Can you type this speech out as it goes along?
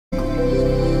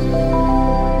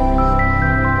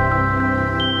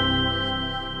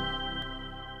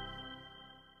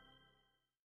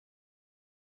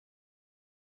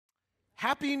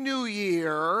Happy New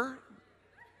Year.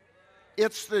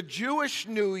 It's the Jewish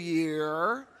New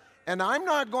Year, and I'm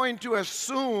not going to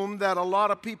assume that a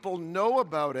lot of people know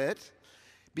about it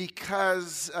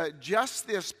because just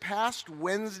this past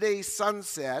Wednesday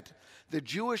sunset, the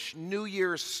Jewish New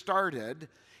Year started,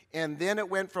 and then it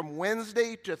went from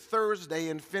Wednesday to Thursday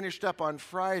and finished up on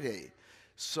Friday.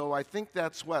 So I think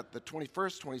that's what, the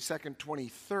 21st, 22nd,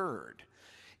 23rd.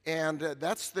 And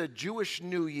that's the Jewish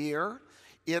New Year.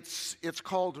 It's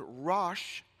called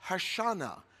Rosh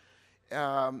Hashanah.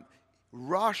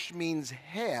 Rosh means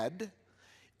head,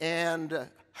 and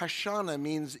Hashanah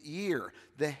means year,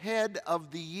 the head of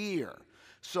the year.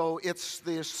 So it's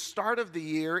the start of the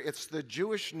year, it's the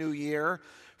Jewish New Year.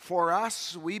 For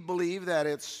us, we believe that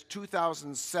it's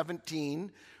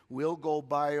 2017. We'll go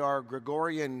by our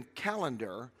Gregorian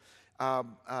calendar,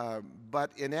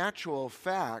 but in actual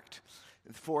fact,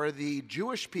 for the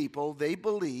Jewish people, they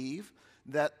believe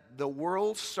that the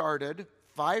world started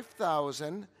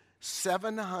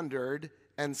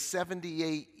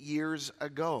 5,778 years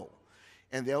ago.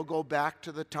 And they'll go back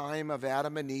to the time of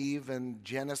Adam and Eve and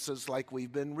Genesis like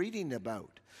we've been reading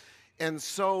about. And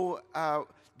so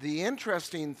the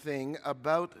interesting thing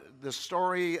about the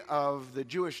story of the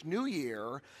Jewish New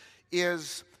Year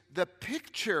is the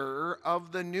picture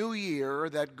of the New Year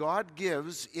that God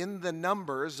gives in the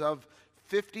numbers of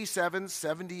 57,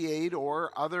 78,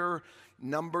 or other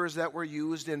numbers that were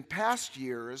used in past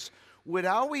years would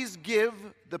always give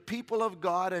the people of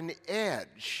God an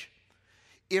edge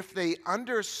if they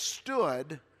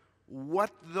understood what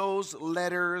those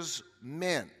letters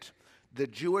meant. The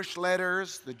Jewish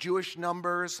letters, the Jewish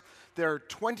numbers, there are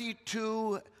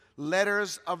 22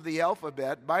 letters of the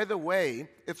alphabet. By the way,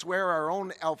 it's where our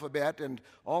own alphabet and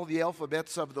all the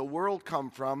alphabets of the world come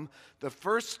from. The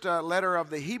first letter of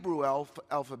the Hebrew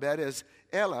alphabet is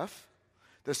Aleph.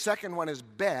 The second one is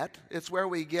Bet. It's where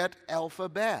we get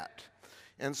alphabet.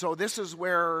 And so this is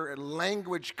where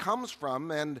language comes from,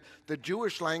 and the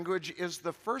Jewish language is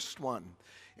the first one.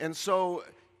 And so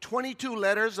 22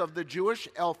 letters of the Jewish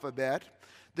alphabet.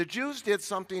 The Jews did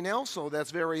something else, though,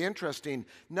 that's very interesting.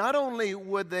 Not only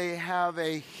would they have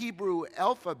a Hebrew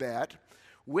alphabet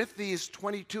with these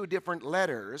 22 different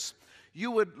letters,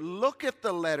 you would look at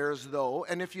the letters, though,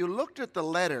 and if you looked at the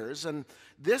letters, and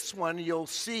this one you'll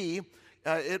see,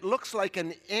 it looks like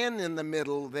an N in the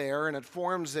middle there, and it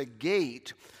forms a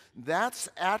gate. That's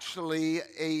actually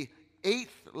a 8th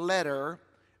letter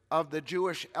of the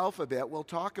Jewish alphabet. We'll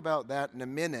talk about that in a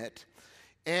minute.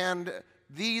 And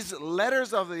these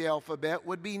letters of the alphabet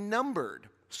would be numbered.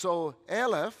 So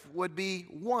Aleph would be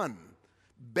 1,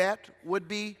 Bet would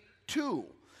be 2,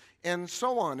 and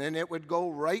so on. And it would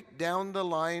go right down the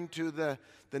line to the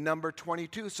number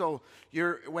 22. So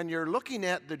when you're looking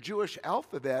at the Jewish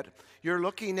alphabet, you're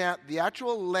looking at the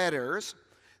actual letters,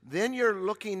 then you're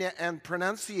looking at and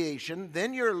pronunciation,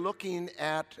 then you're looking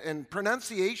at, and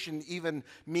pronunciation even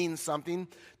means something.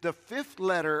 The 5th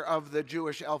letter of the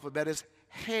Jewish alphabet is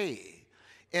Hey.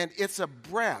 And it's a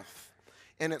breath,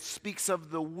 and it speaks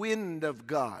of the wind of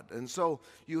God. And so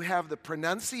you have the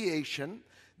pronunciation,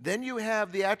 then you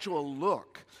have the actual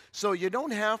look. So you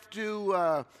don't have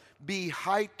to be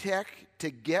high-tech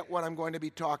to get what I'm going to be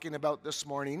talking about this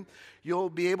morning. You'll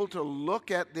be able to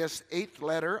look at this 8th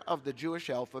letter of the Jewish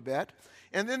alphabet,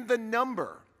 and then the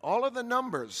number, all of the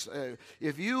numbers.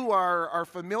 If you are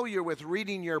familiar with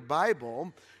reading your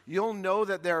Bible, you'll know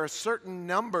that there are certain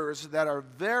numbers that are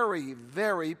very,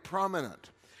 very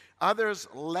prominent. Others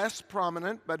less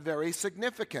prominent, but very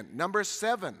significant. Number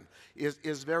 7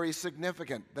 is very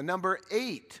significant. The number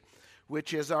 8,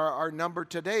 which is our number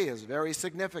today, is very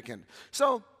significant.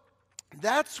 So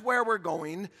that's where we're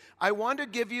going. I want to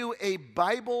give you a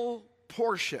Bible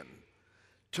portion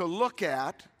to look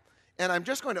at, and I'm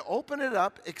just going to open it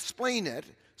up, explain it,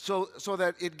 so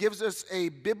that it gives us a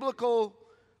biblical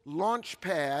launch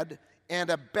pad and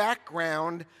a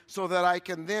background so that I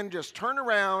can then just turn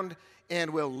around and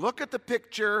we'll look at the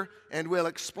picture and we'll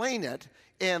explain it.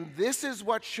 And this is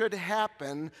what should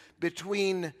happen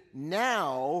between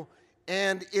now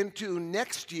and into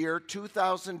next year,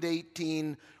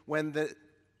 2018, when the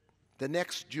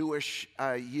next Jewish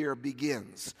year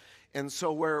begins. And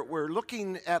so we're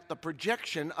looking at the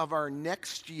projection of our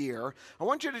next year. I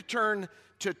want you to turn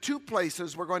to 2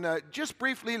 places we're going to just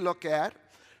briefly look at.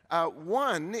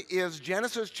 One is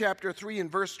Genesis chapter 3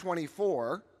 and verse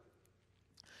 24.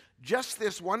 Just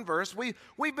this one verse.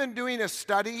 We've been doing a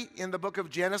study in the book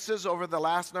of Genesis over the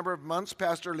last number of months,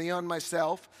 Pastor Leon,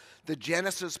 myself, the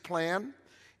Genesis plan.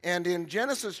 And in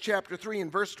Genesis chapter 3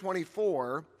 and verse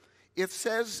 24, it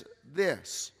says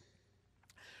this: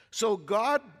 So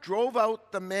God drove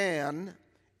out the man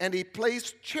And he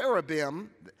placed cherubim,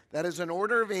 that is an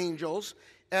order of angels,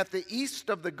 at the east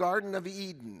of the Garden of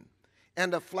Eden,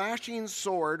 and a flashing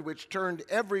sword which turned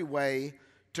every way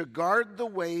to guard the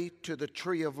way to the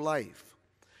tree of life.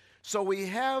 So we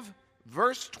have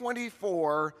verse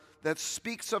 24 that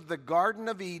speaks of the Garden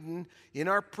of Eden. In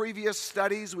our previous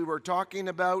studies, we were talking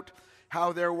about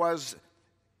how there was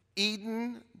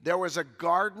Eden, there was a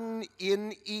garden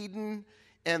in Eden,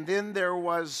 and then there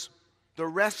was the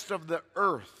rest of the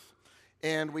earth.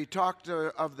 And we talked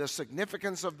of the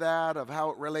significance of that, of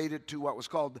how it related to what was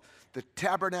called the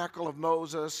tabernacle of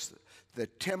Moses, the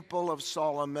temple of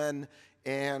Solomon,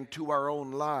 and to our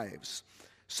own lives.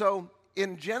 So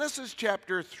in Genesis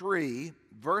chapter 3,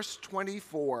 verse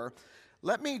 24,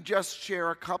 let me just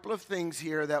share a couple of things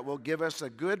here that will give us a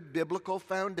good biblical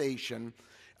foundation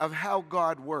of how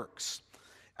God works.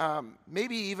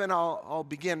 Maybe even I'll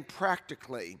begin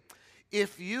practically.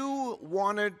 If you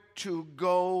wanted to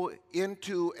go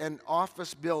into an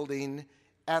office building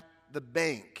at the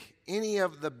bank, any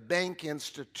of the bank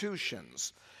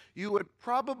institutions, you would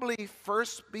probably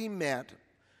first be met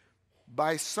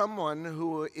by someone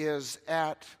who is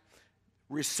at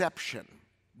reception.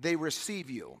 They receive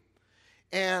you.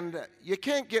 And you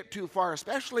can't get too far,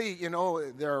 especially,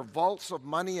 there are vaults of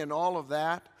money and all of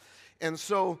that. And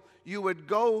so you would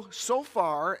go so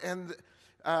far, and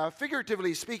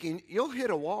figuratively speaking, you'll hit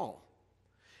a wall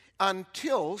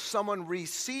until someone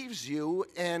receives you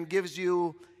and gives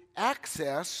you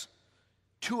access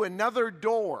to another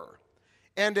door.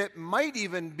 And it might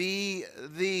even be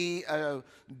the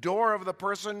door of the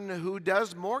person who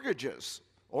does mortgages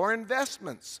or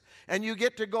investments. And you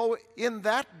get to go in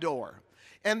that door.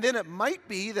 And then it might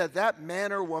be that that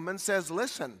man or woman says,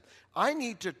 listen, I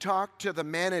need to talk to the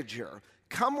manager.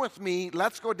 Come with me,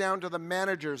 let's go down to the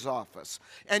manager's office.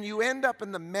 And you end up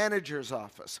in the manager's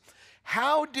office.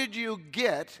 How did you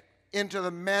get into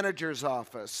the manager's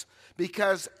office?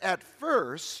 Because at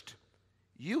first,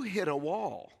 you hit a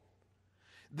wall.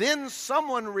 Then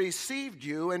someone received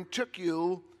you and took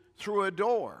you through a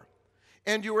door.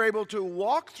 And you were able to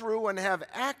walk through and have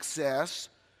access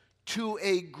to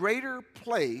a greater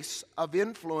place of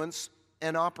influence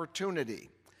and opportunity.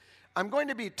 I'm going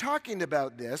to be talking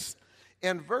about this,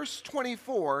 and verse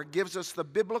 24 gives us the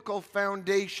biblical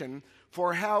foundation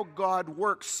for how God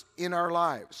works in our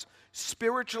lives,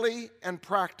 spiritually and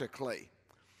practically.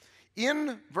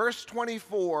 In verse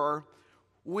 24,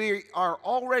 we are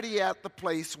already at the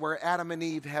place where Adam and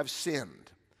Eve have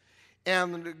sinned.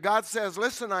 And God says,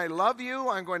 listen, I love you.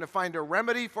 I'm going to find a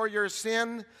remedy for your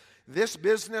sin. This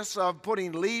business of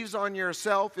putting leaves on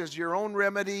yourself is your own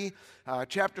remedy.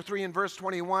 Chapter 3 and verse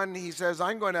 21, he says,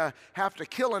 I'm going to have to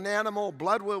kill an animal,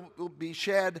 blood will be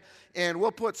shed, and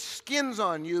we'll put skins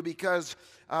on you because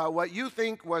what you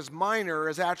think was minor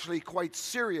is actually quite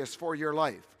serious for your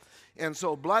life. And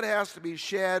so blood has to be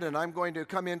shed, and I'm going to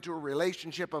come into a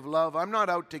relationship of love. I'm not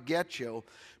out to get you,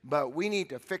 but we need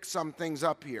to fix some things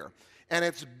up here. And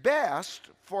it's best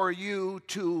for you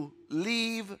to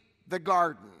leave the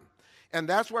garden. And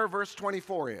that's where verse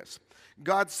 24 is.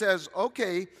 God says,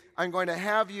 okay, I'm going to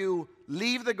have you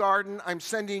leave the garden. I'm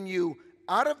sending you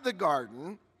out of the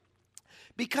garden.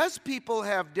 Because people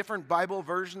have different Bible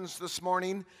versions this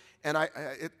morning, and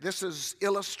this is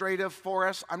illustrative for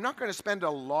us, I'm not going to spend a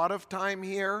lot of time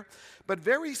here, but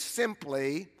very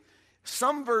simply,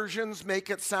 some versions make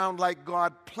it sound like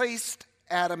God placed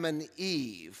Adam and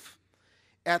Eve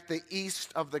at the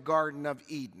east of the Garden of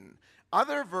Eden.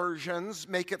 Other versions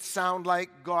make it sound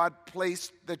like God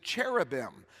placed the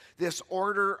cherubim, this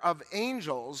order of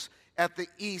angels, at the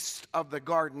east of the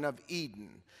Garden of Eden.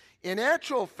 In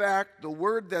actual fact, the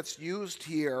word that's used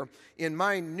here in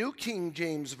my New King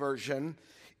James Version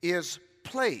is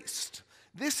placed.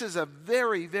 This is a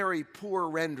very, very poor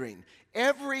rendering.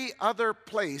 Every other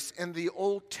place in the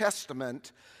Old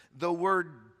Testament, the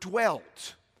word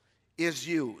dwelt is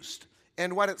used.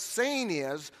 And what it's saying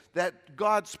is that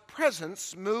God's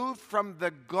presence moved from the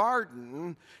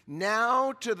garden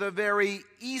now to the very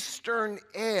eastern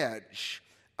edge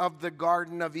of the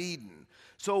Garden of Eden.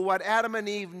 So what Adam and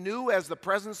Eve knew as the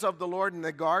presence of the Lord in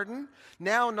the garden,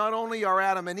 now not only are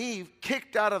Adam and Eve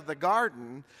kicked out of the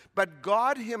garden, but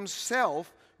God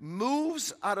himself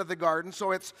moves out of the garden.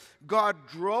 So it's God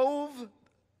drove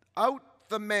out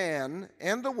the man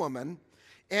and the woman,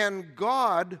 and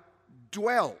God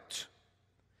dwelt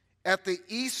at the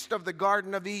east of the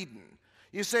Garden of Eden.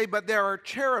 You say, but there are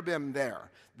cherubim there.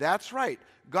 That's right.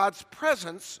 God's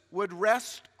presence would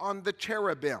rest on the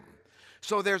cherubim.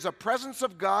 So there's a presence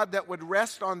of God that would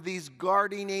rest on these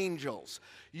guarding angels.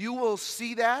 You will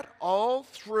see that all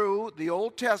through the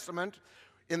Old Testament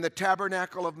in the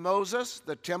tabernacle of Moses,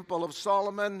 the temple of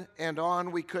Solomon, and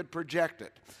on we could project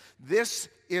it. This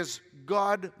is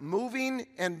God moving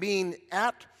and being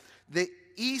at the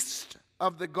east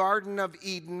of the Garden of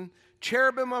Eden.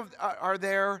 Cherubim are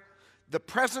there. The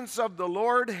presence of the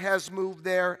Lord has moved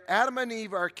there. Adam and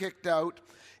Eve are kicked out.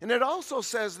 And it also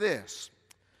says this,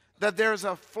 that there's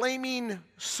a flaming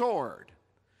sword.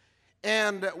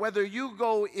 And whether you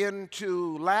go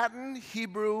into Latin,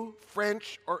 Hebrew,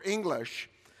 French, or English,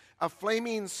 a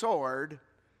flaming sword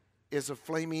is a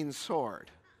flaming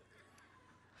sword.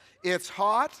 It's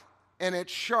hot and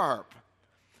it's sharp.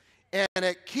 And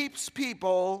it keeps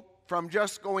people from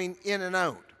just going in and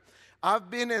out. I've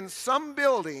been in some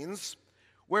buildings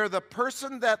where the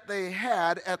person that they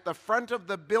had at the front of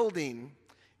the building,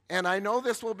 and I know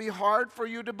this will be hard for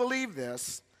you to believe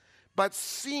this, but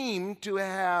seemed to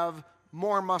have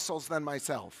more muscles than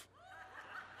myself.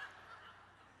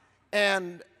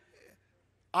 And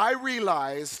I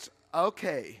realized,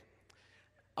 okay,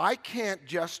 I can't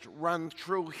just run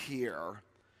through here.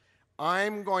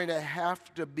 I'm going to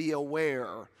have to be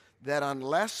aware that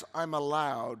unless I'm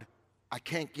allowed, I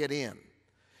can't get in.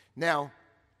 Now,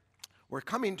 we're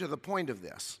coming to the point of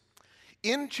this.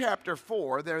 In chapter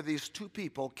 4, there are these two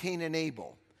people, Cain and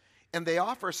Abel, and they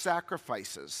offer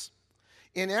sacrifices.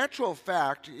 In actual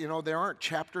fact, you know, there aren't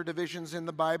chapter divisions in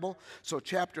the Bible, so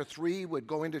chapter 3 would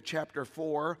go into chapter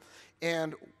 4,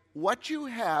 and what you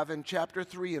have in chapter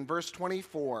 3 in verse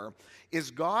 24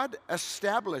 is God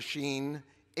establishing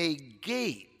a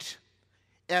gate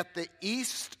at the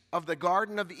east of the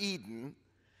Garden of Eden.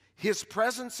 His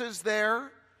presence is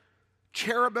there.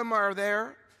 Cherubim are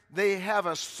there. They have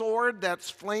a sword that's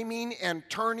flaming and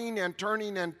turning and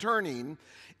turning and turning,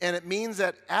 and it means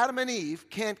that Adam and Eve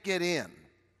can't get in.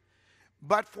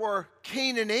 But for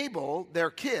Cain and Abel,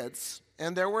 their kids,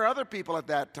 and there were other people at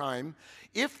that time,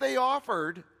 if they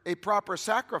offered a proper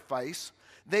sacrifice,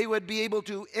 they would be able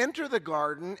to enter the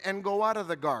garden and go out of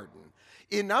the garden.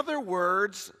 In other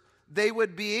words, they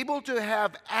would be able to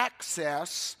have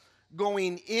access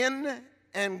going in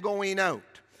and going out.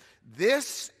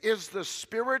 This is the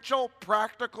spiritual,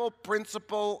 practical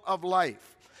principle of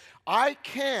life. I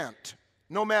can't,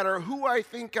 no matter who I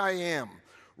think I am,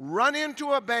 run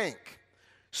into a bank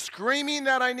screaming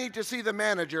that I need to see the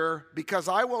manager because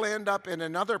I will end up in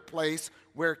another place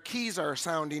where keys are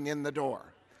sounding in the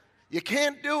door. You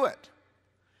can't do it.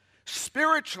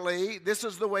 Spiritually, this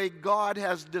is the way God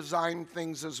has designed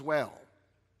things as well.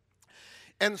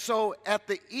 And so at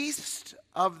the east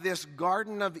of this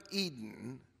Garden of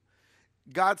Eden,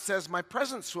 God says, my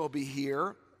presence will be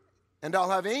here, and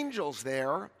I'll have angels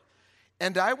there,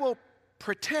 and I will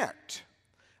protect,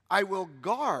 I will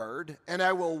guard, and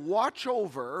I will watch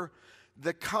over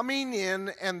the coming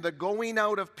in and the going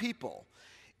out of people.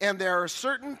 And there are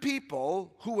certain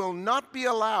people who will not be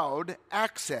allowed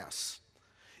access.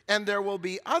 And there will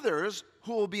be others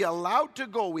who will be allowed to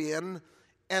go in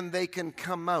and they can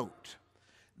come out.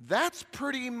 That's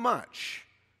pretty much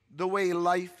the way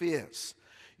life is.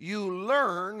 You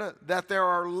learn that there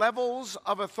are levels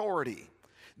of authority.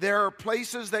 There are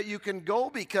places that you can go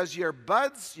because you're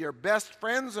buds, you're best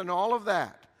friends, and all of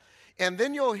that. And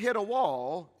then you'll hit a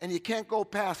wall and you can't go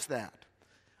past that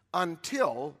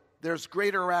until there's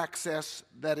greater access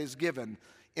that is given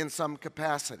in some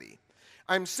capacity.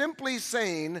 I'm simply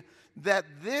saying that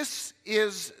this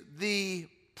is the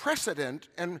precedent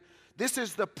and this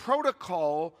is the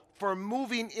protocol for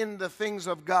moving in the things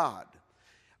of God,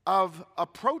 of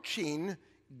approaching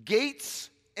gates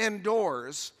and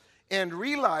doors and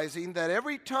realizing that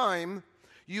every time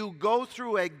you go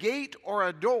through a gate or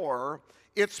a door,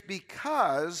 it's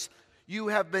because you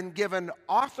have been given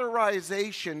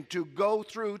authorization to go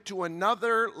through to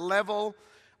another level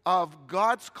of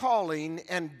God's calling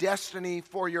and destiny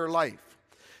for your life.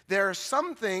 There are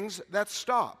some things that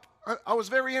stop. I was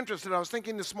very interested. I was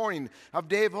thinking this morning of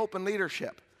Day of Hope and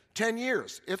Leadership. 10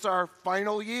 years. It's our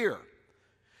final year.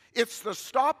 It's the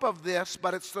stop of this,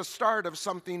 but it's the start of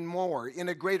something more in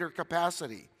a greater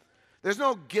capacity. There's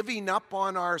no giving up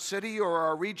on our city or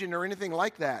our region or anything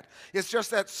like that. It's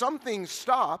just that some things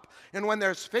stop, and when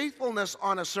there's faithfulness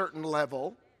on a certain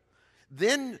level,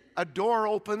 then a door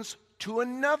opens to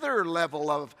another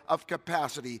level of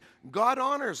capacity. God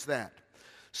honors that.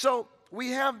 So we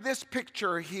have this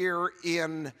picture here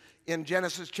in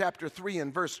Genesis chapter 3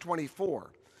 and verse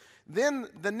 24. Then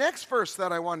the next verse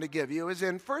that I want to give you is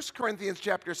in 1 Corinthians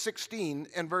chapter 16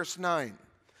 and verse 9.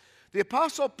 The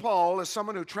Apostle Paul is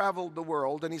someone who traveled the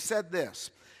world, and he said this,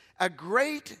 "A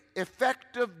great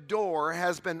effective door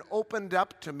has been opened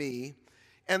up to me,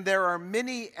 and there are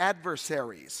many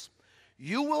adversaries.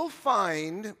 You will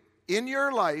find in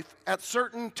your life at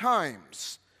certain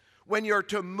times when you're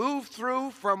to move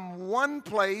through from one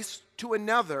place to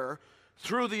another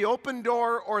through the open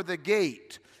door or the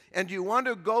gate, and you want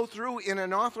to go through in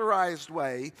an authorized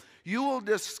way, you will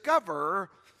discover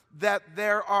that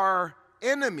there are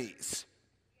enemies,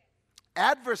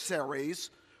 adversaries,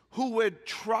 who would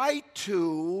try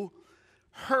to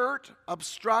hurt,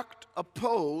 obstruct,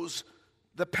 oppose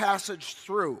the passage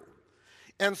through.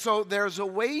 And so there's a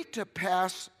way to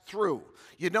pass through.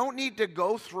 You don't need to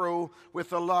go through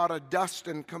with a lot of dust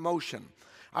and commotion.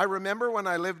 I remember when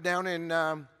I lived down in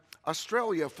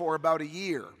Australia for about a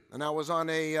year, and I was on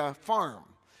a farm.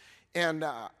 And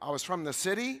I was from the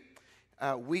city.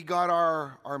 We got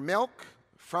our milk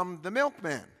from the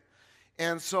milkman.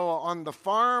 And so on the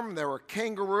farm, there were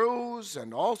kangaroos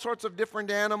and all sorts of different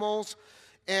animals.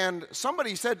 And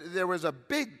somebody said there was a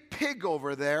big pig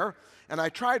over there, and I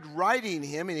tried riding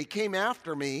him, and he came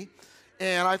after me,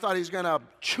 and I thought he's going to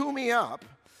chew me up.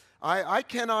 I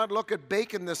cannot look at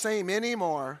bacon the same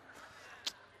anymore.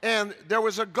 And there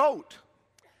was a goat.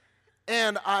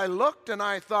 And I looked, and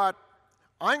I thought,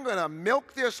 I'm going to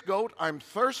milk this goat. I'm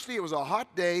thirsty. It was a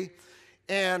hot day.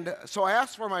 And so I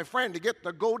asked for my friend to get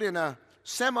the goat in a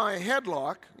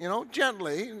semi-headlock,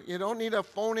 gently. You don't need to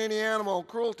phone any animal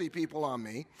cruelty people on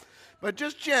me. But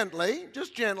just gently.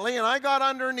 And I got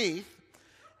underneath,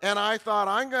 and I thought,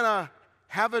 I'm going to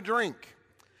have a drink.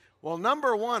 Well,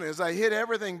 number one is I hit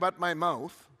everything but my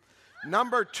mouth.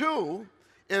 Number two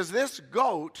is this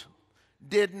goat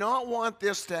did not want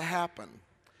this to happen.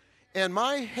 And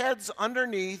my head's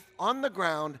underneath on the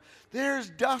ground. There's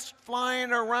dust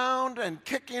flying around and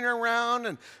kicking around,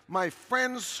 and my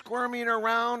friends squirming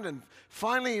around. And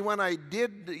finally, when I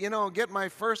did, get my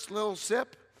first little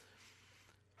sip,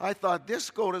 I thought,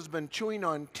 this goat has been chewing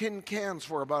on tin cans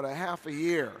for about a half a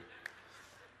year.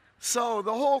 So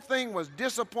the whole thing was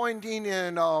disappointing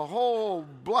and a whole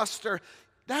bluster.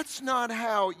 That's not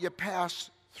how you pass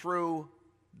through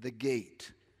the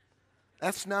gate.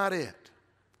 That's not it.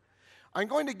 I'm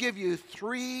going to give you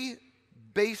 3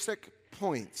 basic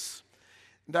points.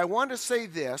 And I want to say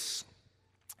this.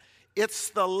 It's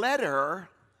the letter,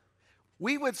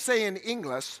 we would say in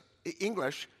English,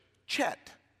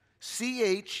 Chet.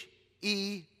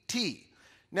 C-H-E-T.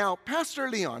 Now, Pastor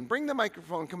Leon, bring the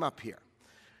microphone, come up here.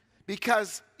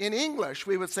 Because in English,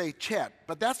 we would say Chet,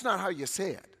 but that's not how you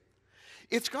say it.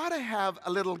 It's got to have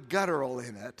a little guttural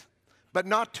in it, but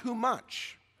not too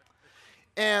much.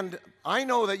 And I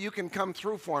know that you can come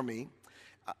through for me.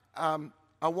 I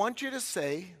want you to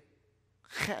say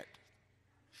Chet.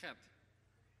 Chet.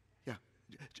 Yeah,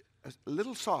 a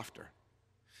little softer.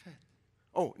 Chet.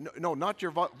 Oh, no, not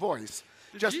your voice.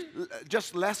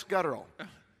 Just less guttural.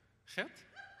 Chet?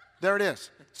 There it is.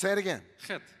 Say it again.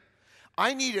 Chet.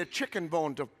 I need a chicken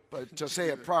bone to say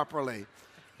it properly.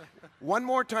 One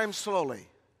more time slowly.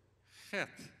 Chet.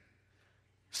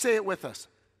 Say it with us.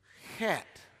 Chet.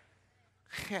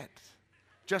 Chet.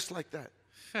 Just like that.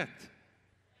 Chet.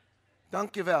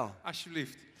 Dankjewel.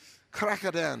 Alsjeblieft. Graag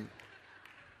gedaan.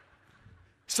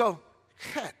 So,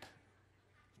 Chet.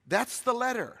 That's the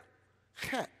letter.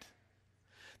 Chet.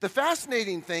 The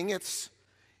fascinating thing, it's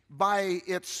by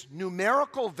its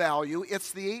numerical value,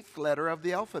 it's the 8th letter of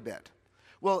the alphabet.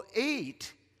 Well,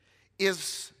 8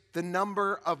 is the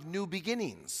number of new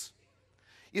beginnings.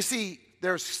 You see,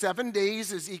 there's 7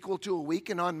 days is equal to a week,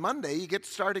 and on Monday you get to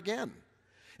start again.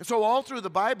 And so all through the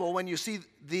Bible, when you see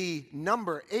the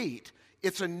number 8,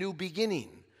 it's a new beginning.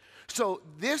 So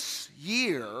this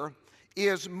year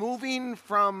is moving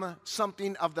from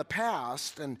something of the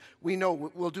past, and we know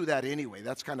we'll do that anyway,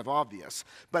 that's kind of obvious,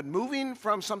 but moving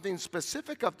from something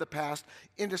specific of the past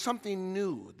into something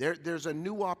new. There's a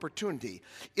new opportunity.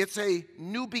 It's a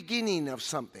new beginning of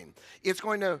something. It's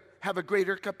going to have a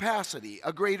greater capacity,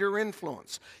 a greater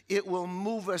influence. It will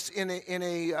move us in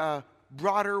a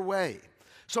broader way.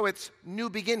 So it's new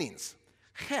beginnings.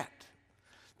 Chet.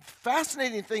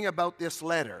 Fascinating thing about this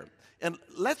letter, and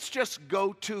let's just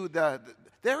go to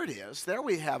there it is. There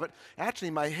we have it.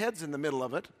 Actually, my head's in the middle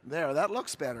of it. There, that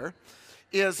looks better.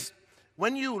 Is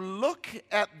when you look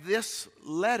at this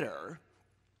letter,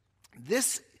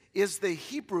 this is the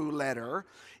Hebrew letter,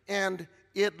 and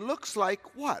it looks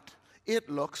like what? It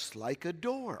looks like a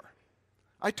door.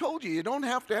 I told you don't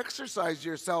have to exercise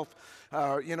yourself,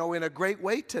 in a great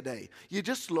way today. You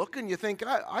just look and you think,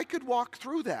 I could walk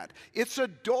through that. It's a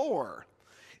door.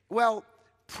 Well,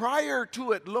 prior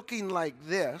to it looking like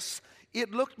this,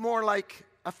 it looked more like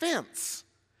a fence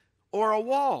or a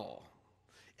wall.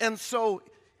 And so,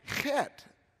 Chet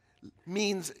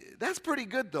means, that's pretty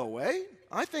good though, eh?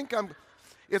 I think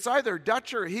it's either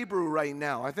Dutch or Hebrew right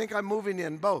now. I think I'm moving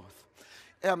in both.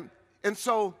 And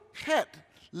so het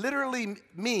literally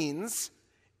means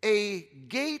a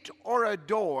gate or a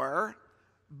door,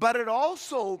 but it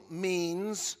also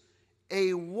means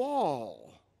a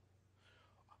wall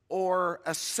or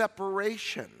a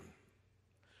separation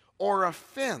or a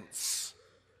fence.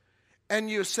 And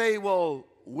you say, well,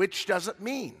 which does it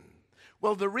mean?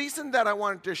 Well, the reason that I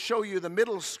wanted to show you the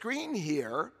middle screen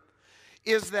here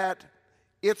is that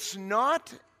it's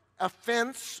not a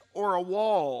fence or a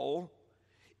wall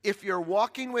if you're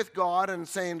walking with God and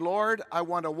saying, Lord, I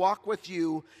want to walk with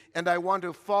you and I want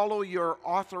to follow your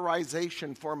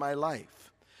authorization for my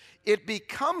life. It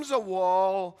becomes a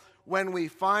wall when we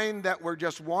find that we're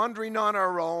just wandering on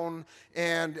our own.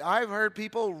 And I've heard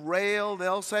people rail.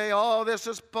 They'll say, oh, this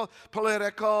is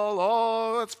political.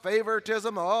 Oh, it's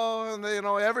favoritism. Oh, and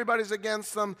everybody's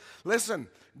against them. Listen,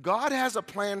 God has a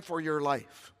plan for your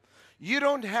life. You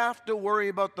don't have to worry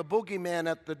about the boogeyman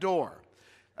at the door.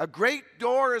 A great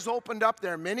door is opened up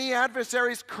there. Many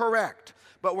adversaries, correct.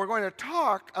 But we're going to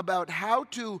talk about how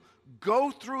to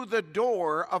go through the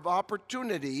door of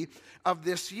opportunity of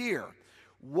this year.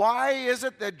 Why is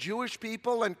it that Jewish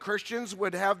people and Christians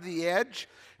would have the edge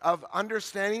of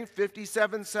understanding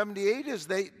 5778 is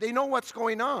they know what's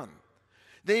going on.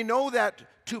 They know that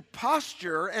to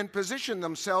posture and position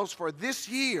themselves for this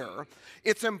year,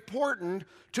 it's important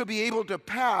to be able to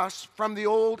pass from the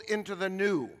old into the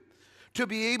new, to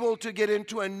be able to get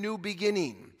into a new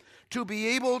beginning, to be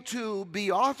able to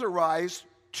be authorized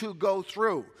to go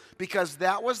through, because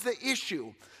that was the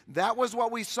issue. That was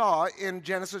what we saw in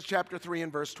Genesis chapter 3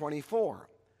 and verse 24.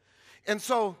 And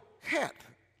so, het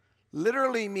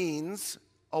literally means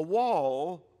a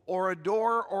wall or a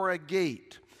door or a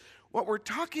gate. What we're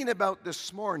talking about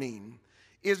this morning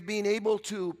is being able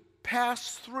to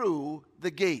pass through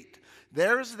the gate.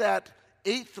 There's that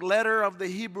 8th letter of the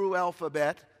Hebrew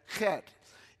alphabet, het,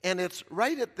 and it's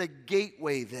right at the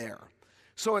gateway there.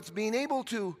 So it's being able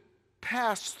to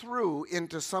pass through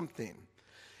into something.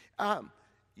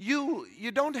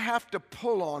 You don't have to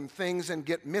pull on things and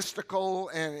get mystical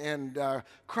and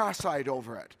cross-eyed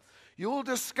over it. You'll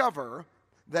discover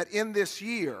that in this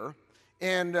year,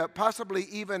 and possibly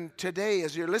even today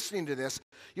as you're listening to this,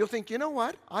 you'll think, you know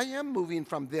what? I am moving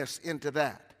from this into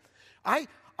that. I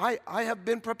have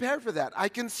been prepared for that. I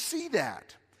can see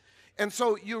that. And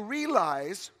so you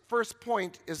realize, first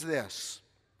point is this.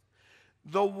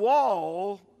 The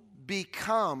wall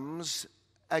becomes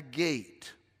a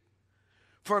gate.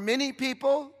 For many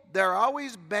people, they're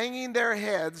always banging their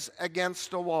heads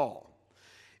against a wall.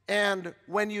 And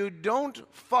when you don't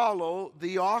follow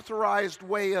the authorized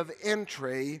way of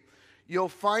entry, you'll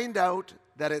find out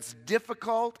that it's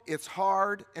difficult, it's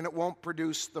hard, and it won't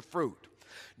produce the fruit.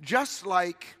 Just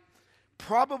like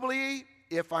probably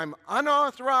if I'm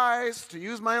unauthorized, to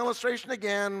use my illustration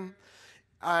again,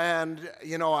 and,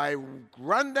 I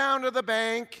run down to the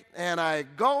bank and I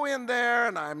go in there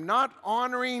and I'm not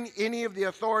honoring any of the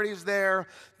authorities there,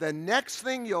 the next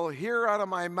thing you'll hear out of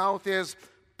my mouth is,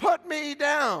 put me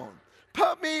down,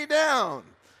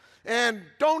 and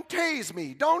don't tase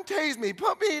me,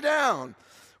 put me down.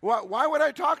 Why would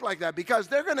I talk like that? Because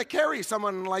they're going to carry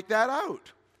someone like that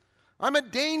out. I'm a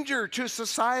danger to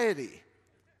society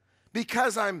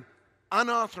because I'm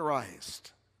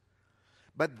unauthorized.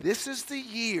 But this is the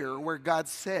year where God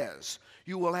says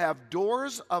you will have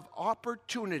doors of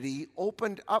opportunity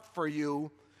opened up for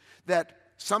you that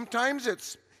sometimes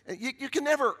you can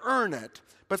never earn it,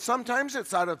 but sometimes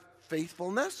it's out of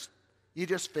faithfulness. You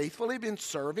just faithfully been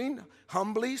serving,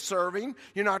 humbly serving.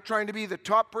 You're not trying to be the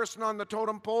top person on the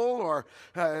totem pole or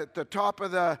at the top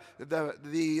of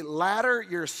the ladder.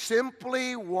 You're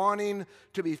simply wanting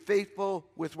to be faithful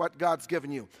with what God's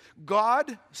given you.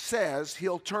 God says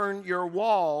He'll turn your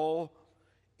wall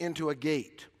into a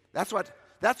gate. That's what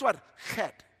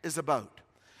het is about.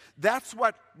 That's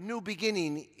what new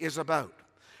beginning is about.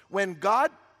 When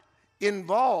God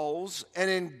involves and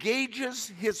engages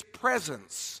His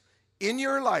presence in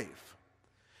your life,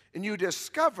 and you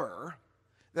discover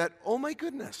that, oh my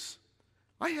goodness,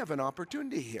 I have an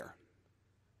opportunity here.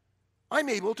 I'm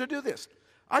able to do this.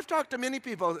 I've talked to many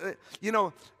people,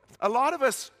 a lot of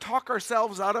us talk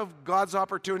ourselves out of God's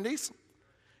opportunities,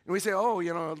 and we say, oh,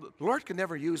 the Lord can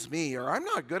never use me, or I'm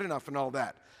not good enough and all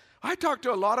that. I talk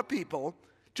to a lot of people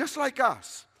just like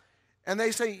us, and they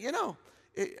say,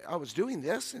 I was doing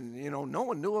this and, no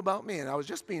one knew about me and I was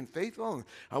just being faithful and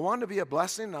I wanted to be a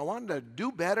blessing and I wanted to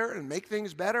do better and make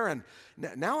things better and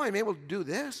now I'm able to do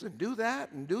this and do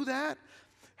that and do that.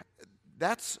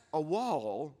 That's a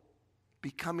wall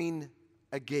becoming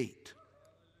a gate.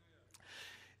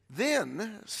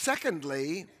 Then,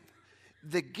 secondly,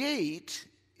 the gate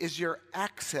is your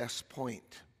access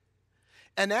point.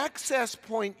 An access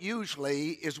point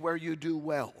usually is where you do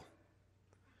well.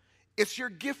 It's your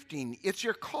gifting, it's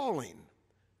your calling.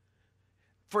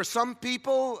 For some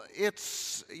people,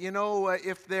 it's,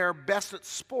 if they're best at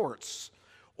sports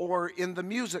or in the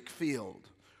music field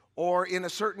or in a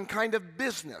certain kind of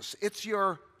business, it's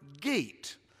your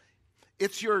gate.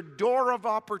 It's your door of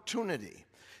opportunity.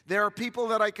 There are people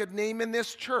that I could name in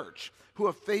this church who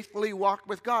have faithfully walked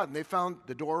with God, and they found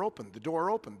the door open, the door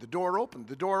open, the door open,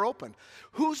 the door open.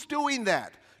 Who's doing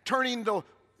that?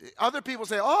 Other people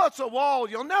say, oh, it's a wall.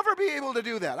 You'll never be able to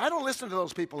do that. I don't listen to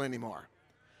those people anymore.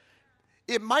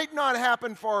 It might not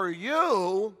happen for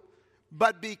you,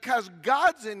 but because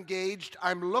God's engaged,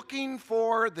 I'm looking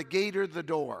for the gate or the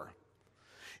door.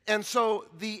 And so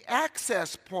the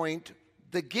access point,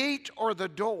 the gate or the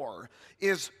door,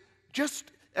 is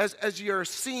just as you're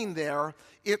seeing there,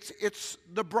 it's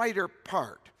the brighter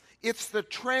part. It's the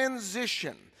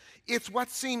transition. It's what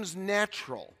seems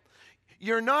natural.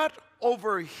 You're not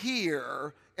over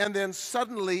here and then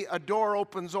suddenly a door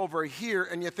opens over here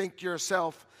and you think to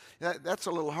yourself, that's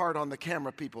a little hard on the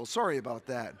camera people, sorry about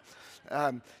that.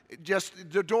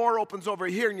 Just the door opens over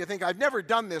here and you think, I've never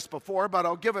done this before, but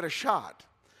I'll give it a shot.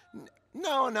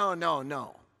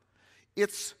 No.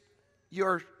 It's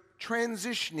you're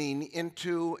transitioning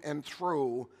into and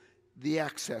through the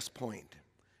access point.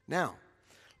 Now,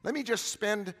 let me just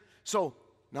so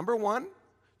number one,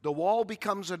 the wall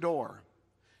becomes a door.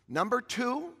 Number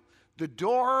two, the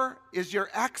door is your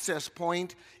access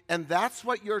point, and that's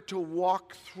what you're to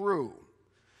walk through.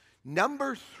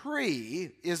 Number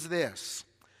three is this.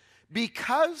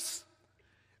 Because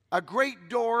a great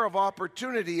door of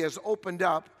opportunity is opened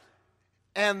up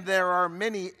and there are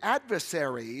many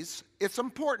adversaries, it's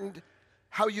important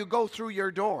how you go through your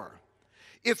door.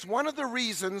 It's one of the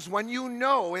reasons when you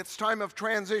know it's time of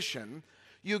transition,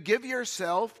 you give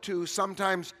yourself to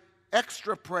sometimes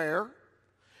extra prayer.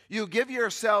 You give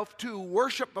yourself to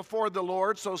worship before the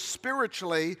Lord, so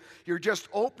spiritually you're just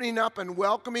opening up and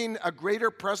welcoming a greater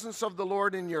presence of the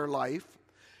Lord in your life.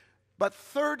 But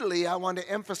thirdly, I want to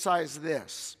emphasize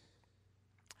this.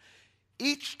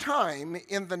 Each time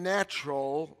in the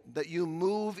natural that you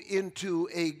move into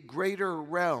a greater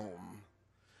realm,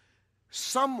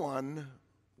 someone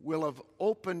will have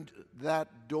opened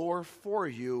that door for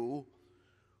you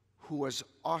who was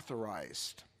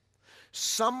authorized.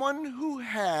 Someone who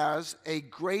has a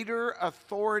greater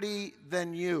authority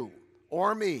than you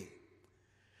or me,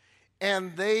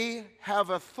 and they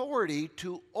have authority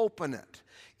to open it.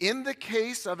 In the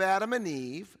case of Adam and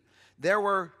Eve, there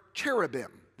were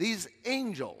cherubim, these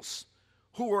angels,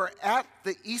 who were at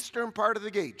the eastern part of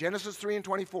the gate, Genesis 3 and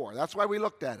 24. That's why we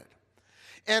looked at it.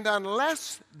 And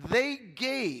unless they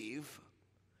gave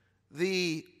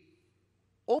the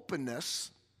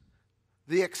openness,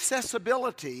 the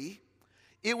accessibility,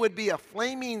 it would be a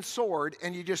flaming sword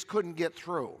and you just couldn't get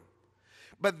through.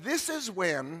 But this is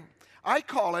when, I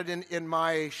call it in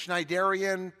my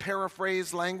Schneiderian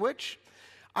paraphrase language,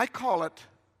 I call it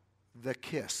the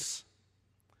kiss.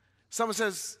 Someone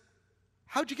says,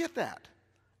 how'd you get that?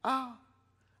 Oh,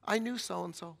 I knew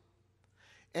so-and-so.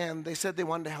 And they said they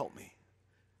wanted to help me.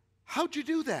 How'd you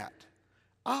do that?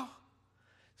 Oh,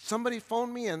 somebody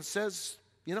phoned me and says,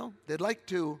 they'd like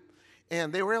to,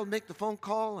 and they were able to make the phone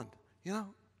call and,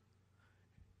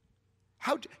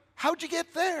 how'd you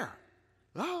get there?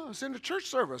 Oh, I was in a church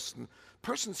service and the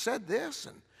person said this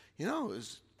and,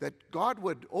 is that God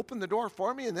would open the door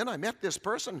for me and then I met this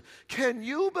person. Can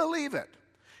you believe it?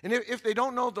 And if they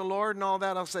don't know the Lord and all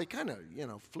that, I'll say, kind of,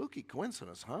 fluky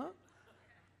coincidence, huh?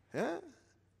 Yeah?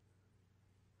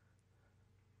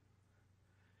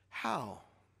 How?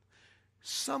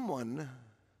 Someone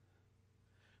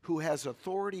who has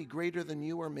authority greater than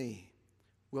you or me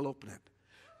will open it.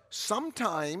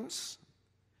 Sometimes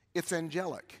it's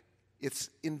angelic.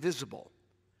 It's invisible.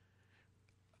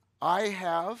 I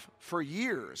have, for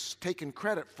years, taken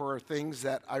credit for things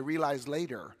that I realized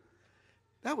later.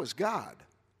 That was God.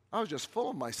 I was just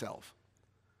full of myself.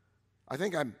 I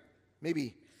think I'm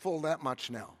maybe full that much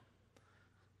now.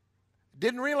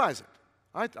 Didn't realize it.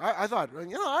 I thought,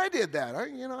 I did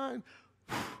that.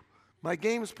 My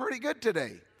game's pretty good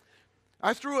today.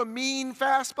 I threw a mean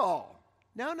fastball.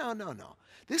 No.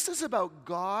 This is about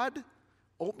God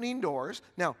opening doors.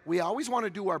 Now, we always want to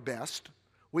do our best.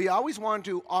 We always want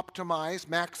to optimize,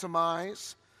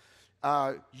 maximize,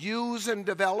 use and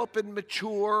develop and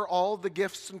mature all the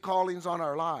gifts and callings on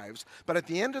our lives. But at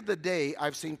the end of the day,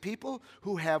 I've seen people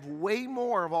who have way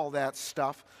more of all that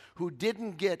stuff who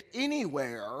didn't get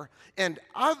anywhere, and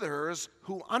others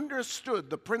who understood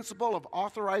the principle of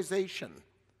authorization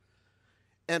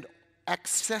and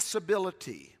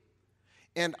accessibility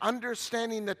and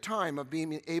understanding the time of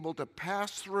being able to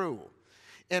pass through.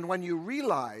 And when you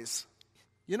realize,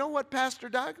 you know what, Pastor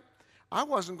Doug? I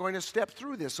wasn't going to step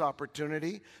through this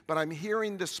opportunity, but I'm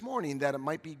hearing this morning that it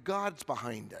might be God's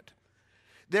behind it.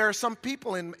 There are some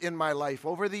people in my life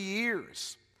over the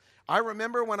years. I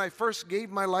remember when I first gave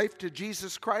my life to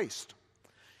Jesus Christ.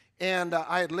 And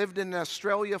I had lived in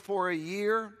Australia for a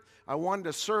year. I wanted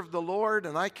to serve the Lord,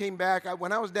 and I came back.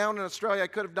 When I was down in Australia, I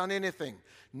could have done anything.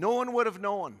 No one would have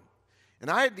known. And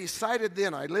I had decided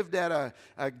then, I lived at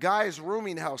a guy's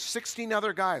rooming house, 16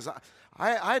 other guys.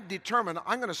 I had determined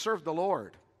I'm going to serve the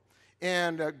Lord.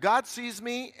 And God sees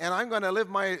me, and I'm going to live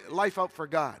my life out for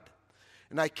God.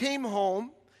 And I came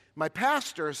home. My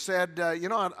pastor said,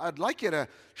 I'd like you to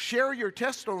share your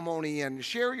testimony and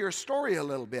share your story a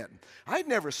little bit. I'd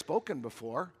never spoken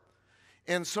before.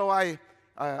 And so I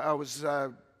was,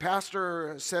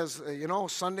 pastor says,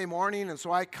 Sunday morning, and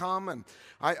so I come, and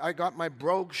I got my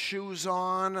brogue shoes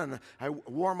on, and I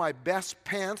wore my best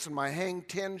pants and my hang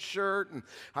 10 shirt, and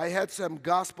I had some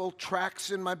gospel tracts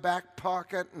in my back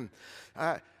pocket, and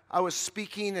I was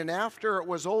speaking, and after it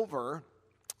was over,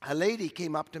 a lady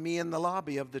came up to me in the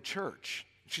lobby of the church.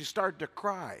 She started to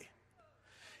cry.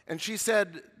 And she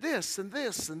said, this and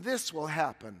this and this will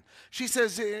happen. She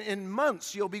says, in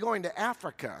months you'll be going to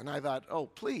Africa. And I thought, oh,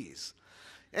 please.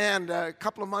 And a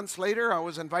couple of months later, I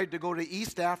was invited to go to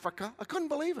East Africa. I couldn't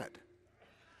believe it.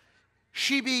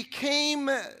 She became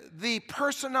the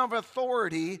person of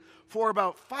authority for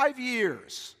about 5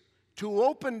 years to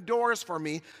open doors for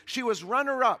me. She was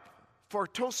runner-up for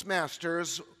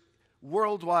Toastmasters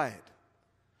worldwide.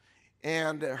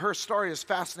 And her story is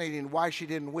fascinating, why she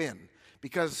didn't win.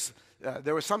 Because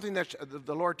there was something that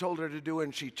the Lord told her to do,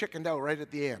 and she chickened out right at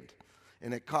the end.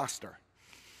 And it cost her.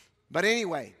 But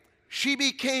anyway, she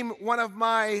became one of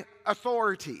my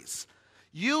authorities.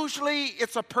 Usually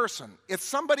it's a person. It's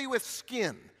somebody with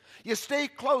skin. You stay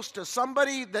close to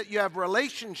somebody that you have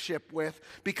relationship with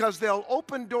because they'll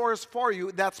open doors for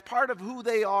you. That's part of who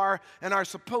they are and are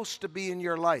supposed to be in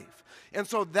your life. And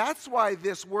so that's why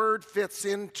this word fits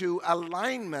into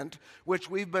alignment, which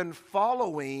we've been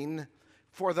following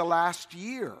for the last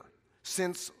year,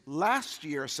 since last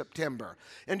year, September.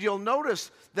 And you'll notice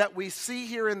that we see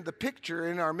here in the picture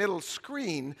in our middle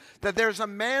screen that there's a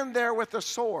man there with a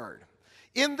sword.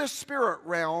 In the spirit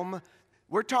realm,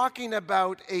 we're talking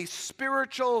about a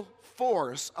spiritual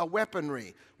force, a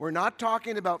weaponry. We're not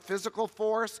talking about physical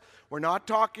force. We're not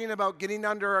talking about getting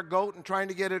under a goat and trying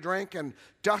to get a drink and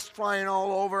dust flying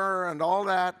all over and all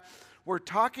that. We're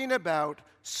talking about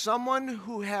someone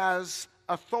who has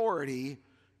authority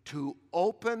to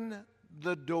open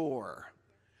the door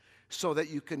so that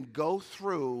you can go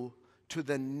through to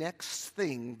the next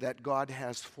thing that God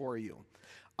has for you.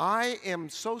 I am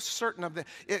so certain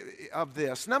of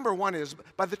this. Number one is,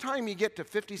 by the time you get to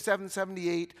 57,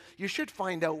 78, you should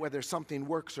find out whether something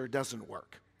works or doesn't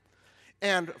work.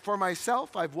 And for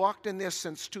myself, I've walked in this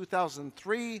since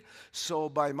 2003, so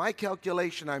by my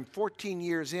calculation, I'm 14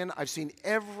 years in. I've seen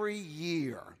every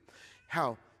year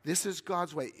how this is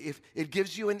God's way. If it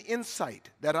gives you an insight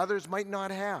that others might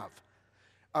not have,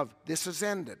 of this has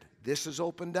ended, this has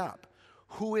opened up.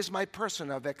 Who is my person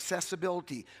of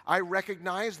accessibility? I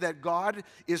recognize that God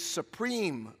is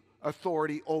supreme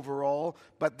authority over all,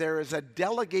 but there is a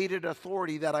delegated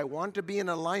authority that I want to be in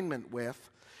alignment with.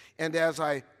 And as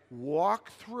I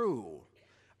walk through,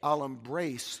 I'll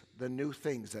embrace the new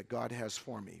things that God has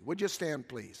for me. Would you stand,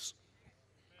 please?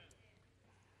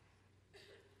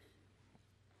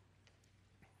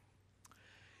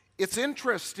 It's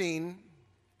interesting,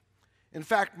 in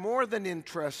fact, more than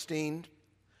interesting,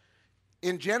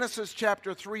 in Genesis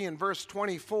chapter 3 and verse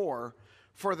 24,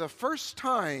 for the first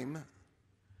time,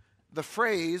 the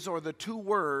phrase or the two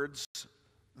words,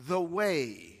 the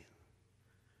way,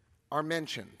 are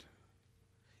mentioned.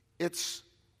 It's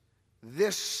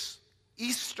this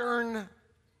eastern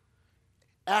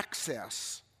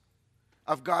access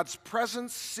of God's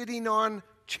presence sitting on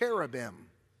cherubim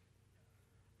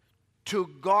to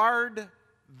guard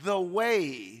the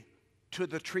way to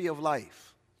the tree of life.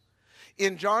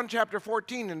 In John chapter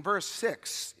 14 and verse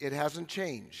 6, it hasn't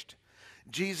changed.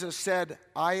 Jesus said,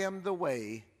 I am the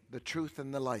way, the truth,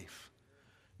 and the life.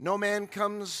 No man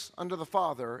comes unto the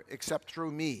Father except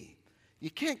through me. You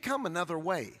can't come another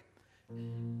way.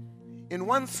 In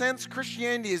one sense,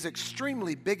 Christianity is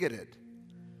extremely bigoted.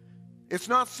 It's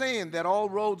not saying that all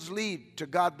roads lead to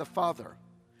God the Father.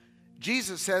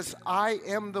 Jesus says, I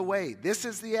am the way. This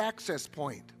is the access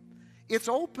point. It's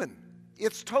open.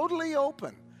 It's totally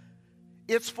open.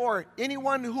 It's for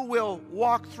anyone who will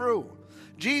walk through.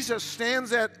 Jesus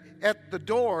stands at at the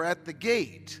door, at the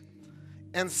gate,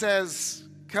 and says,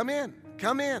 come in,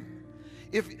 come in.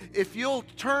 If you'll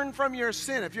turn from your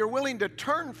sin, if you're willing to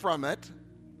turn from it,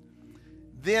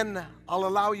 then I'll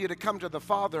allow you to come to the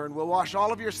Father and we'll wash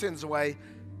all of your sins away.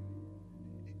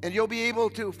 And you'll be able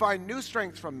to find new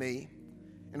strength from me.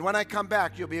 And when I come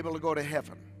back, you'll be able to go to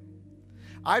heaven.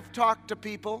 I've talked to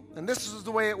people, and this is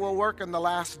the way it will work in the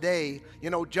last day,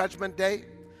 Judgment Day.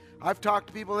 I've talked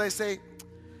to people, they say,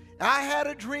 I had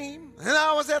a dream, and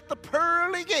I was at the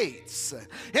pearly gates,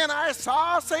 and I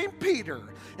saw St. Peter,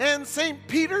 and St.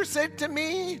 Peter said to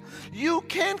me, you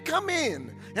can't come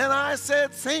in. And I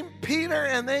said, St. Peter,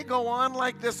 and they go on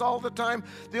like this all the time.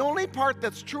 The only part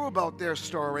that's true about their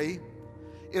story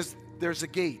is there's a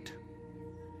gate.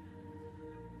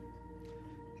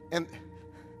 And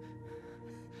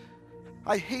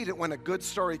I hate it when a good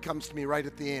story comes to me right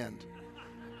at the end.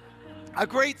 A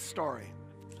great story.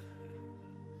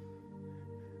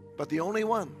 But the only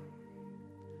one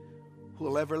who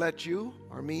will ever let you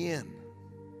or me in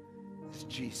is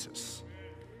Jesus.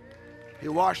 He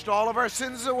washed all of our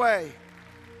sins away.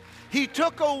 He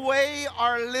took away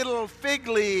our little fig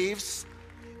leaves,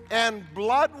 and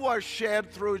blood was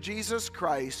shed through Jesus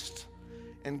Christ.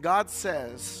 And God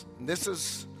says, and this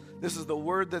is the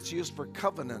word that's used for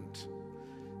covenant.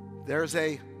 There's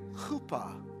a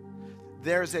chuppah.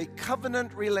 There's a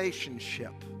covenant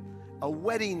relationship, a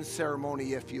wedding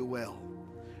ceremony, if you will,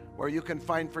 where you can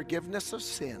find forgiveness of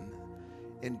sin,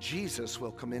 and Jesus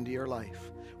will come into your life.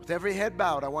 With every head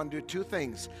bowed, I want to do two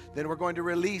things. Then we're going to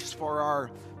release for our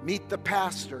Meet the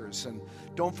Pastors, and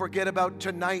don't forget about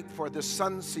tonight for the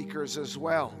Sun Seekers as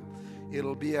well.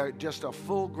 It'll be just a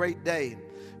full, great day.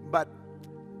 But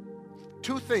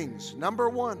two things. Number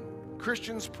one,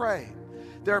 Christians pray.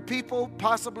 There are people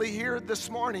possibly here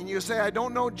this morning. You say, I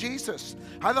don't know Jesus.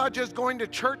 I thought just going to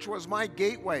church was my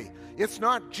gateway. It's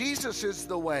not. Jesus is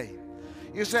the way.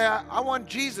 You say, I want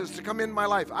Jesus to come in my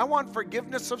life. I want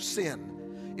forgiveness of sin.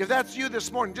 If that's you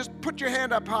this morning, just put your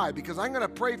hand up high, because I'm going to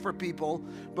pray for people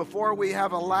before we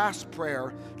have a last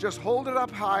prayer. Just hold it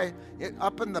up high,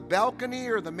 up in the balcony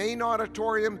or the main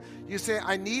auditorium. You say,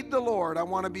 I need the Lord. I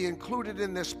want to be included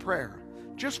in this prayer.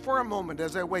 Just for a moment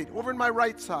as I wait. Over in my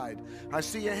right side, I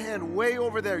see a hand way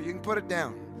over there. You can put it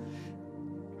down.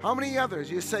 How many others?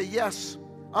 You say, yes.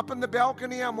 Up in the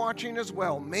balcony, I'm watching as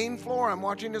well. Main floor, I'm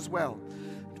watching as well.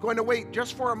 I'm going to wait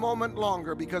just for a moment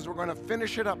longer because we're going to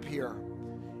finish it up here.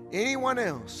 Anyone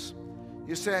else?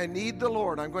 You say, I need the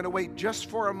Lord. I'm going to wait just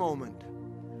for a moment.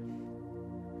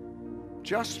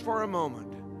 Just for a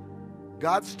moment.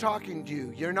 God's talking to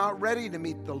you. You're not ready to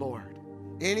meet the Lord.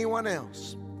 Anyone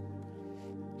else?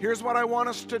 Here's what I want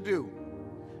us to do.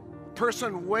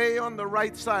 Person way on the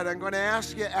right side, I'm going to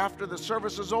ask you after the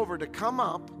service is over to come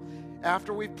up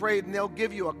after we've prayed, and they'll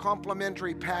give you a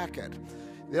complimentary packet.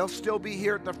 They'll still be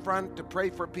here at the front to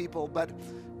pray for people, but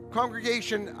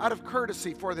congregation, out of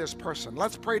courtesy for this person,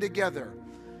 let's pray together.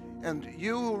 And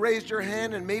you who raised your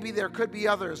hand, and maybe there could be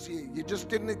others, you just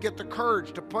didn't get the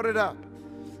courage to put it up.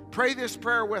 Pray this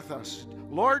prayer with us.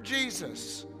 Lord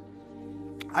Jesus,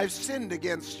 I've sinned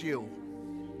against you.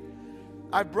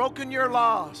 I've broken your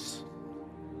laws.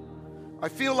 I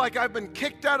feel like I've been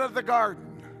kicked out of the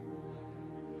garden.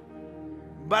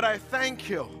 But I thank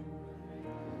you.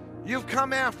 You've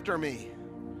come after me.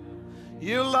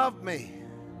 You love me.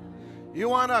 You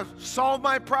want to solve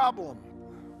my problem.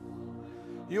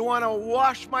 You want to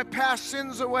wash my past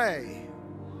sins away.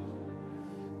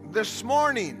 This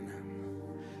morning,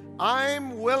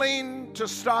 I'm willing to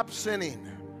stop sinning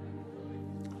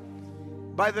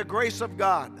by the grace of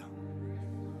God.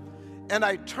 And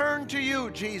I turn to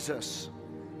you, Jesus,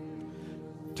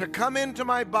 to come into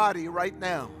my body right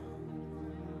now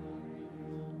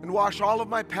and wash all of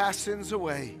my past sins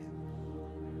away.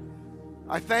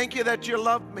 I thank you that you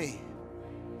love me.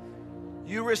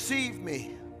 You receive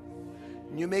me.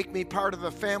 And you make me part of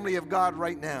the family of God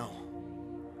right now.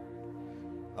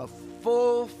 A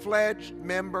full-fledged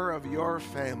member of your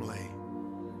family.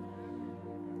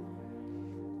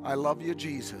 I love you,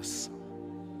 Jesus.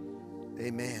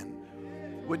 Amen.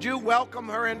 Would you welcome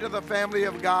her into the family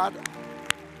of God?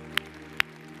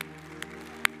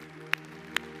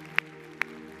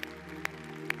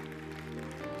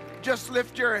 Just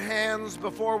lift your hands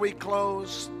before we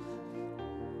close.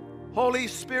 Holy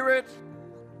Spirit,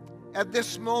 at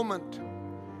this moment,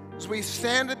 as we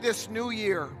stand at this new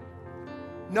year,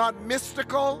 not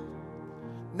mystical,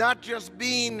 not just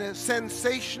being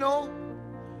sensational,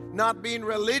 not being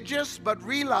religious, but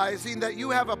realizing that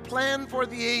you have a plan for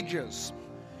the ages.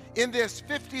 In this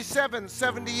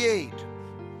 5778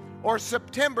 or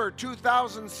September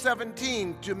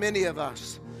 2017 to many of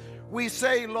us, we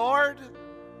say, Lord,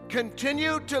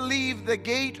 continue to leave the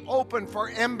gate open for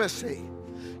embassy.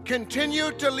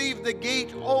 Continue to leave the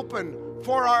gate open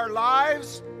for our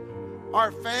lives,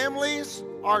 our families,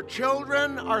 our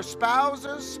children, our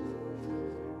spouses,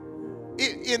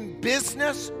 in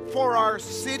business, for our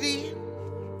city,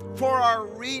 for our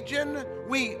region.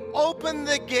 We open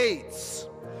the gates.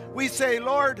 We say,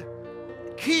 Lord,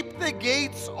 keep the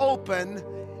gates open,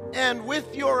 and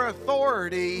with your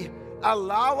authority,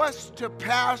 allow us to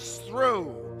pass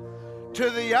through to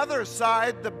the other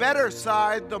side, the better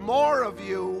side, the more of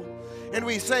you. And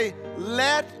we say,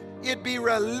 let it be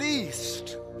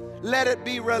released. Let it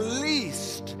be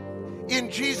released in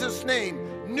Jesus' name.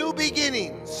 New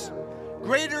beginnings,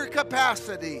 greater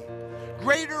capacity,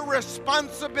 greater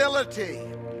responsibility,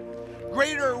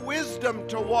 greater wisdom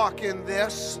to walk in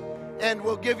this, and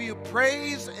we'll give you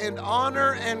praise and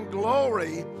honor and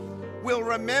glory. We'll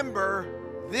remember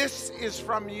this is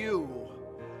from you.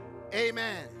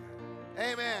 Amen.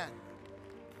 Amen.